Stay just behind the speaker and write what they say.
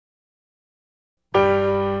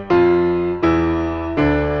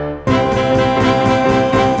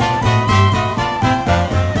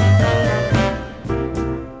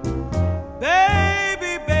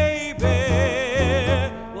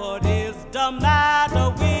matter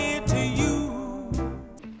with you?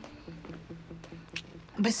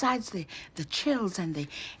 Besides the chills and the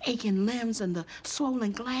aching limbs and the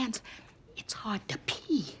swollen glands, it's hard to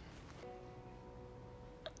pee.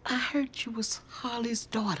 I heard you was Harley's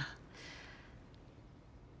daughter.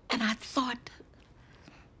 And I thought,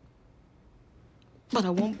 but I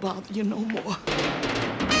won't bother you no more.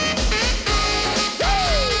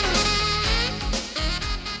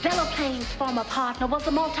 Delaplane's former partner was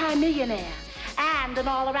a multi-millionaire and an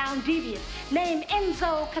all-around deviant named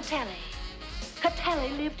Enzo Catelli.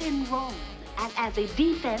 Catelli lived in Rome, and as a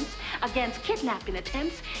defense against kidnapping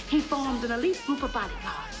attempts, he formed an elite group of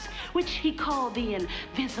bodyguards, which he called the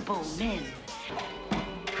Invisible Men.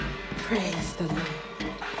 Praise the Lord.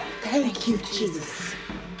 Thank you, Jesus.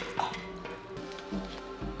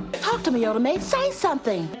 Talk to me, Yoda mate. Say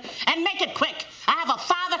something. And make it quick. I have a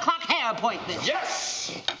 5 o'clock hair appointment.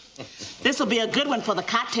 Yes! This will be a good one for the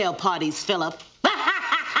cocktail parties, Philip.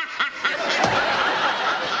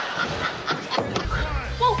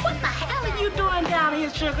 Well, what the hell are you doing down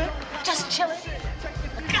here, sugar? Just chilling.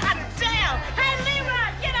 God damn! Hey,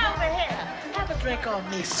 Leroy, get over here. Have a drink on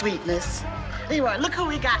me, sweetness. Leroy, look who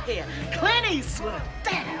we got here. Clint Eastwood.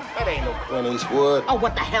 Damn. That ain't no Clint Eastwood. Oh,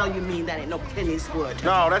 what the hell you mean that ain't no Clint Eastwood?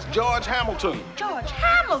 No, that's George Hamilton. George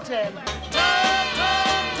Hamilton?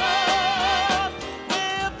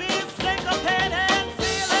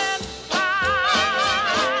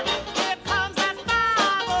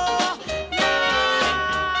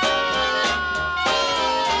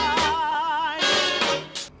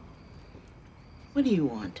 What do you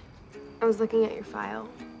want? I was looking at your file,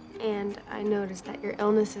 and I noticed that your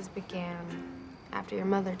illnesses began after your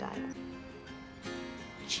mother died.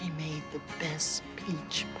 She made the best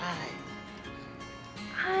peach pie.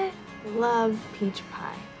 I love peach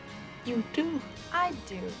pie. You do? I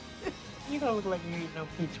do. You don't look like you eat no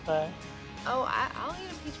peach pie. Oh, I'll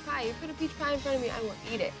eat a peach pie. You put a peach pie in front of me, I will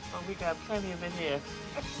eat it. Oh, we got plenty of it here.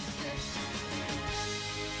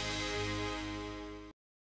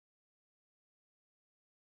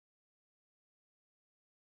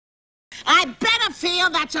 I better feel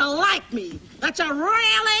that you like me, that you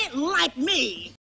really like me.